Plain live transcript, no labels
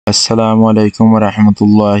Assalamualaikum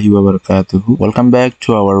warahmatullahi wabarakatuh. Welcome back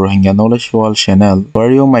to our Rohingya Knowledge World channel.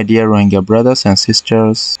 For you, my dear Rohingya brothers and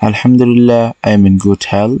sisters, Alhamdulillah, I am in good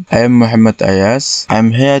health. I am Muhammad Ayas. I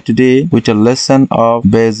am here today with a lesson of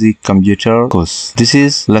basic computer course. This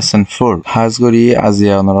is lesson 4. Hazgori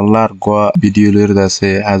azia onarallar goa video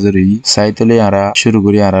lirdase hazuri saitole ara shuru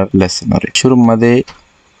guri ara lesson ore. Shuru made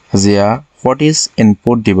azia what is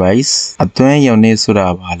input device? Atune yone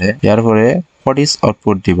sura bhale. Yarpore what is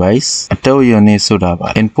output device? Atau yone sura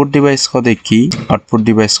bhale. Input device hode ki, output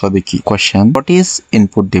device hode ki. Question: what is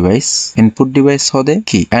input device? Input device hode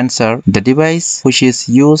ki. Answer: the device which is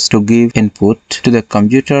used to give input to the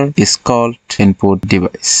computer is called input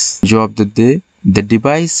device. Jawab de the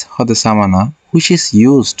device hode samana which is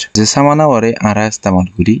used je samana ore ara istemal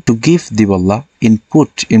kori to give diballa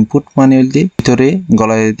input মানে হইলে ভিতরে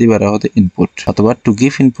গলায় দিবার হতে input অথবা to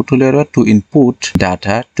give input হলে two input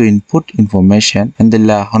data two input information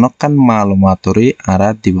এন্ডলা হনকান মালুমাতরে Ara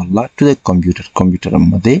দিবল্লা to the কম্পিউটারের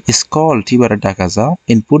মধ্যে ইজ কল্ড ইবারে ডাকা যা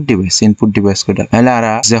ইনপুট ডিভাইস কোডা এলা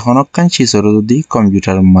আরা যে হনকান চিজর যদি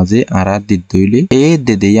কম্পিউটারের মাঝে আরা দিত দইলে এ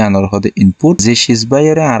দেদে আনর হতে ইনপুট যে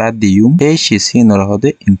সিজবাইরে আরা দিউম এই সিসিনর হতে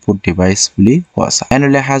ইনপুট ডিভাইস বলি হওয়া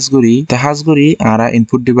এনলে হাজগুরি আরা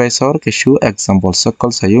ইনপুট ডিভাইসর কিছু examples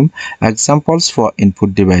call sayum examples for input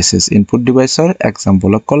devices input device or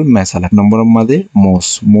example call mesala number made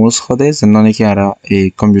mouse hode janone ki ara e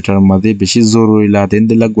computer made beshi zoruri la den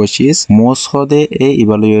de lagwashis mouse hode e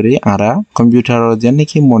evaluate ara computer or jenne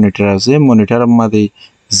ki monitor ase monitor made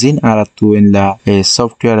zin ara tu in la a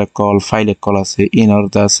software call file call ase in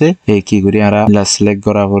order ase e ki guri ara la select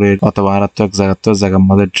gora hore otoba ara to jaga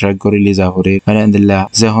mode drag gori li ja hore and la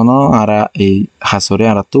je hono ara e hasore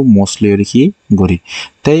ara tu mostly ori ki gori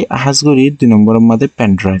tai hasgori 2 number mode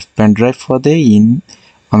pen drive for the in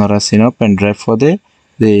anara sino pen drive for the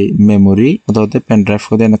memory odo the pen drive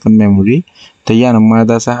for the nakon memory tai yan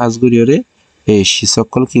mada sa hasgori ore এই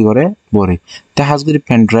সকল কি করে বরে তে হাজগুরি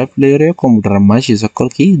pen drive লেয়ারে computer মাঝে সকল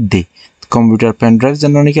কি দে কম্পিউটার পেন ড্রাইভ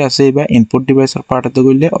জাননি কি আছে বা ইনপুট ডিভাইসের পাঠাতে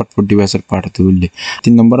গইলে আউটপুট ডিভাইসের পাঠাতে গইলে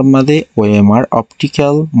 3 নম্বর মধ্যে ওএমআর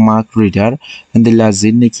অপটিক্যাল মার্ক রিডার এন্ডলা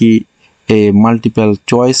জিন নাকি এ মাল্টিপল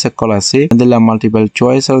চয়েস সকল আছে এন্ডলা মাল্টিপল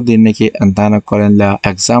চয়েস আর দিন নাকি আন্তানা করেনলা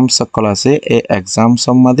এক্সাম সকল আছে এই এক্সাম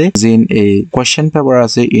সম্বন্ধে জিন এই কোশ্চেন পেপার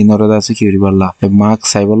আছে ইনরদা আছে কি বললা mark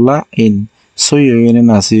সাইবল্লা in so yene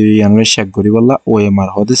nasi yanre shek gori bolla OMR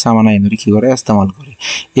hode samana inori ki gore istemal kori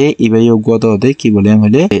e ibai yogoto hode ki bole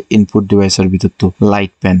hole input device er bitor to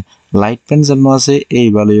light pen janno ase ei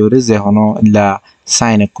balore je hono la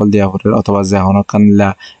sign call dia hore othoba je hono kan la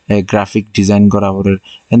graphic design gora hore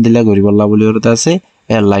endila gori bolla bole hore ase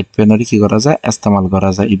e light pen ori ki gora ja istemal gora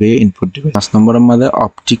ja ibai input device 5 number er madhe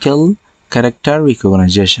optical character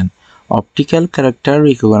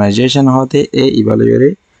recognition hode e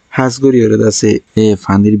ibalore হাজগরি ওরদ আছে এ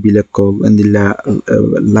ফানির বিলক এন্দিলা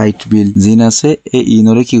light bill জিন আছে এ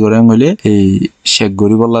ইনরে কি করে হইলে এই shake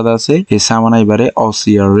গরি বল্লাদা আছে এ সামানা এবারে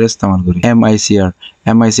OCR এর ইস্তেমাল করি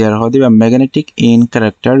MICR হদি বা ম্যাগনেটিক ইন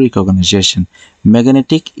ক্যারেক্টার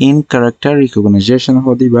রিকগনাইজেশন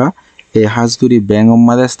হদি বা এই হাজগরি ব্যাং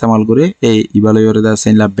মাদে ইস্তেমাল করে এই ইবালে ওরদ আছে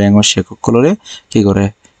ইলা ব্যাং ও শেক কলরে কি করে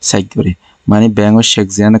সাইড করে মানে ব্যাং ও শেক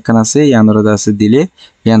জিয়ান কান আছে ইয়ানরদ আছে দিলে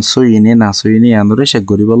ইয়ান সইনে না সইনে ইয়ানরে শেক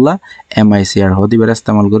গরি বল্লা MICR হদি বার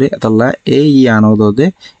ইস্তেমাল করে আতাল্লা এই ইয়ানদে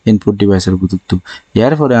ইনপুট ডিভাইসের গুরুত্ব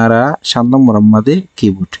ইয়ার পরে আরা 7 নম্বর মধ্যে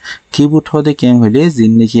কিবোর্ড হদে কেন হইলে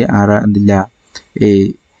জিন নাকি আরা দিলা এই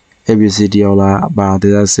ABCD ওলা বা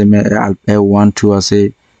দেয়া আছে 1 2 আছে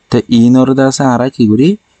তো ইনরদ আছে আরা কি করি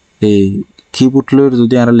এই কিবোর্ড লর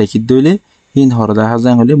যদি আরা লিখি দইলে ইন হরদা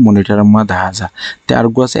হাজাং হলে মনিটরের মধ্যে হাজা তে আর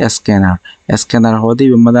গোছে স্ক্যানার হদি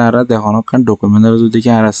মধ্যে আর দেখোন কান ডকুমেন্টের যদি কি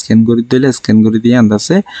আর স্ক্যান করে দিলে স্ক্যান করে দিয়ে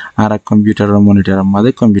আন্দাসে আর কম্পিউটারের মনিটরের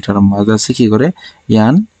মধ্যে আছে কি করে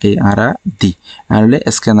ইয়ান এই আরা দি আরলে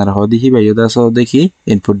স্ক্যানার হদি হি বাইদা সো দেখি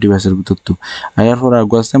ইনপুট ডিভাইসের গুরুত্ব আয়ার পর আর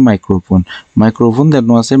গোছে মাইক্রোফোন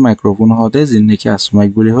দেনো আছে মাইক্রোফোন হদে জিন নাকি আসমাইক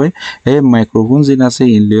বলি হয় এই মাইক্রোফোন জিন আছে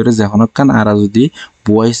ইনলিয়রে যখন কান আর যদি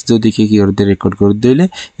ভয়েস যদি কি করে রেকর্ড করে দিলে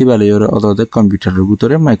ইবালে ওর অদে কম্পিউটারের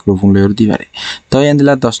ভিতরে মাইক্রোফোন লেয়ার দিবারে তো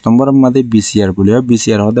এন্দিলা 10 নম্বরের মধ্যে BCR বলি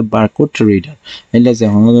BCR হদে বারকোড রিডার এলা যে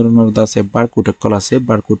ধরনের আছে বারকোড কল আছে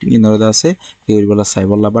বারকোড ইনরদ আছে এই বলা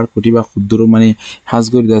সাইবল্লা বারকোড বা ক্ষুদ্র মানে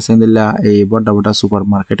হাজগরি আছে এন্দিলা এই বড় সুপার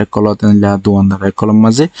মার্কেটে কল এন্দিলা দোকানদার কলম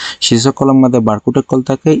মাঝে সেই কলম মধ্যে বারকোড কল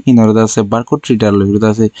থাকে ইনরদ আছে বারকোড রিডার লেয়ার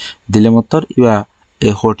আছে দিলে মতর ইবা এ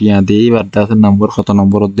হটিয়া দিয়ে এবার দাসের নম্বর কত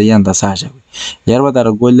নম্বর দিয়ে আন্দা সাহায্য ইয়ার বাদ আর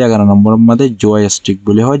গোল 11 নম্বর মধ্যে জয়স্টিক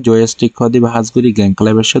বলে হয় জয়স্টিক হদি হাজ করি গেম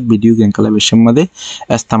ক্লাবের ভিডিও গেম ক্লাবের মধ্যে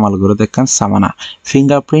ইস্তেমাল করে দেখেন সামানা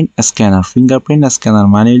ফিঙ্গারপ্রিন্ট স্ক্যানার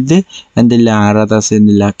মানে দে এন্দিলা আরাত আছে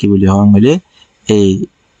এন্দিলা কি বলি হয় হলে এই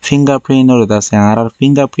ফিঙ্গারপ্রিন্টর আছে আর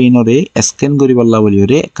ফিঙ্গারপ্রিন্টরে স্ক্যান করি বললা বলি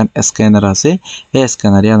রে এখন স্ক্যানার আছে এই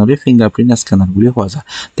স্ক্যানারে আনরে ফিঙ্গারপ্রিন্ট স্ক্যানার বলি হওয়া যায়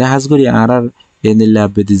তে হাজ করি আর এনিলা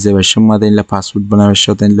বেদি যাবার সময় এনিলা পাসওয়ার্ড বানাবার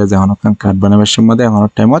সময় এনিলা যখন কার্ড বানাবার সময় এখন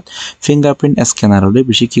টাইমত ফিঙ্গারপ্রিন্ট স্ক্যানার হলে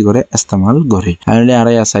বেশি কি করে ইস্তেমাল করে আনলে আর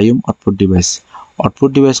আসাইম আউটপুট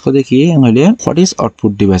ডিভাইস को देखिए हमारे what is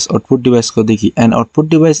output device को देखिए an output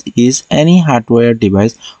device is any hardware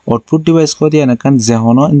device output device को दिया नकन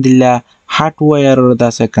जहोनो इंदिला hardware दा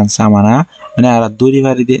से कन सामाना माने आरा दूरी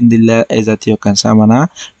भारी दे इंदिला एजातियो कन सामाना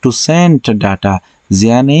to send data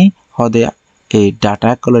जियाने होदे a data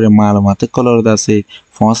color मालूमात color दा से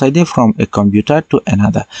पहुंचाई दे from a computer to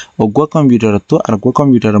another ओगो computer तो आरगो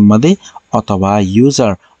कंप्यूटर मध्ये अथवा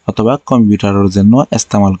यूजर অথবা কম্পিউটারের জন্য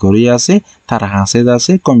ইস্তেমাল করি আছে তার হাসে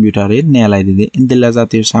আছে কম্পিউটারে নেলাই দিতে ইন্দিলা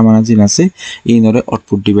জাতীয় সামান জিন আছে ইনরে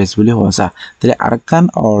আউটপুট ডিভাইস বলে হওয়া তাহলে আরকান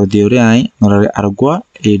অর দিওরে আই নরে আরগোয়া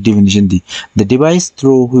এই definition the the device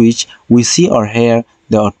through which we see or hair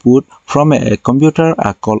the output from a computer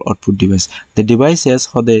R call output device the devices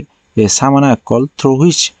হদে এ সামানা কল থ্রু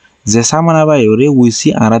হুইচ যে সামানা বাই ওরে উইসি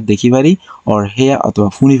আরা দেখি পারি অর হেয়া অথবা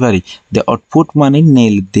শুনি পারি দ্য আউটপুট মানে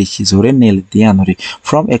নেল দেখি জোরে নেল দিয়ে আনরে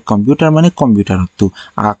ফ্রম এ কম্পিউটার মানে কম্পিউটার তো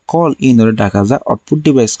আ কল ইনরে ডাকা যা আউটপুট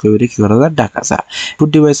ডিভাইস করে কি করা যা ডাকা যা আউটপুট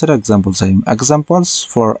ডিভাইসের এক্সাম্পলস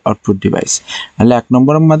ফর আউটপুট ডিভাইস তাহলে এক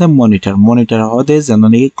নম্বরের মধ্যে মনিটর হতে যেন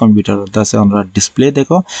নাকি কম্পিউটার আছে আমরা ডিসপ্লে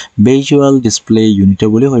দেখো ভিজুয়াল ডিসপ্লে ইউনিট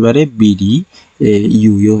বলে হইবারে বিডি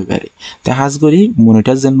ইউ হইবারে তে হাজ করি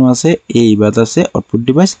মনিটর যেন আছে এইবাদ আছে আউটপুট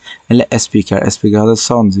ডিভাইস এলে স্পিকার হতে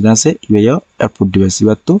সাউন্ড যেন আছে ইবাইও আউটপুট ডিভাইস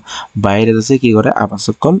ইবাদ তো বাইরে আছে কি করে আওয়াজ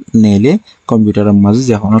কল নেলে কম্পিউটারের মাঝে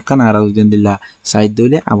যখন কান আর যেন দিলা সাইড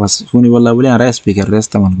দিলে আওয়াজ শুনি বলা বলে আর স্পিকার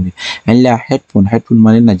ইস্তেমাল করি এলে হেডফোন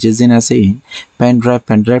মানে না যে যেন আছে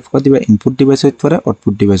পেন ড্রাইভ কো দিবা ইনপুট ডিভাইস হইতে পারে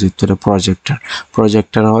আউটপুট ডিভাইস হইতে পারে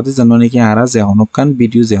প্রজেক্টর হতে যেন নাকি আর যখন কান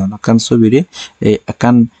ভিডিও যখন কান ছবিরে এই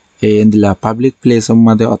কান এন্দিলা পাবলিক প্লেস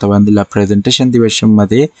মধ্যে অথবা এন্দিলা প্রেজেন্টেশন দিবার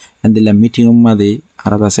মধ্যে এন্দিলা মিটিং মধ্যে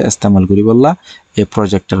আর আছে ইস্তেমাল করি বললা এই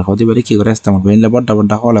প্রজেক্টর হতে পারে কি করে ইস্তেমাল করি এন্দিলা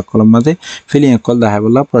বড় হল কলম মধ্যে ফিলিং কল দেখা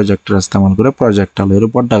বললা প্রজেক্টর ইস্তেমাল করে প্রজেক্টর এর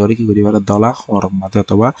বড় করে কি করি বলে দলা হর মধ্যে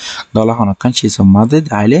অথবা দলা হনকান সেই মধ্যে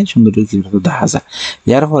দাইলে সুন্দর কি করে দেখা যায়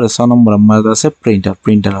এর পরে 6 নম্বর মধ্যে আছে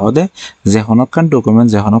প্রিন্টার হতে যে হনকান ডকুমেন্ট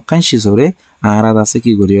যে হনকান শিসরে আর আছে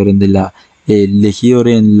কি করি এন্দিলা এই লিখি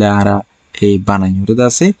ওরে এন্দিলা আর এই বানাই ওরে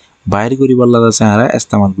আছে বাইরে করি বললা আছে আর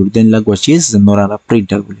ইস্তেমাল করি দেন লাগবা চিজ নরারা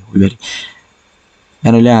প্রিন্টার বলি হইবারি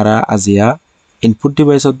এনলে আর আজিয়া ইনপুট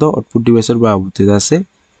ডিভাইসত দ আউটপুট ডিভাইসের বাবুতে আছে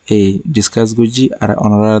এই ডিসকাস গুজি আর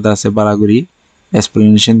অনরা আছে বালাগুরি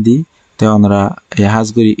এক্সপ্লেনেশন দি তে অনরা এই হাজ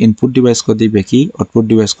করি ইনপুট ডিভাইস কো দিবে কি আউটপুট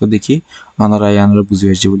ডিভাইস কো দেখি অনরা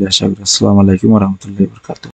বুঝিয়েছি বলে আশা করি আসসালামু আলাইকুম ওয়া রাহমাতুল্লাহি ওয়া বারাকাতুহু।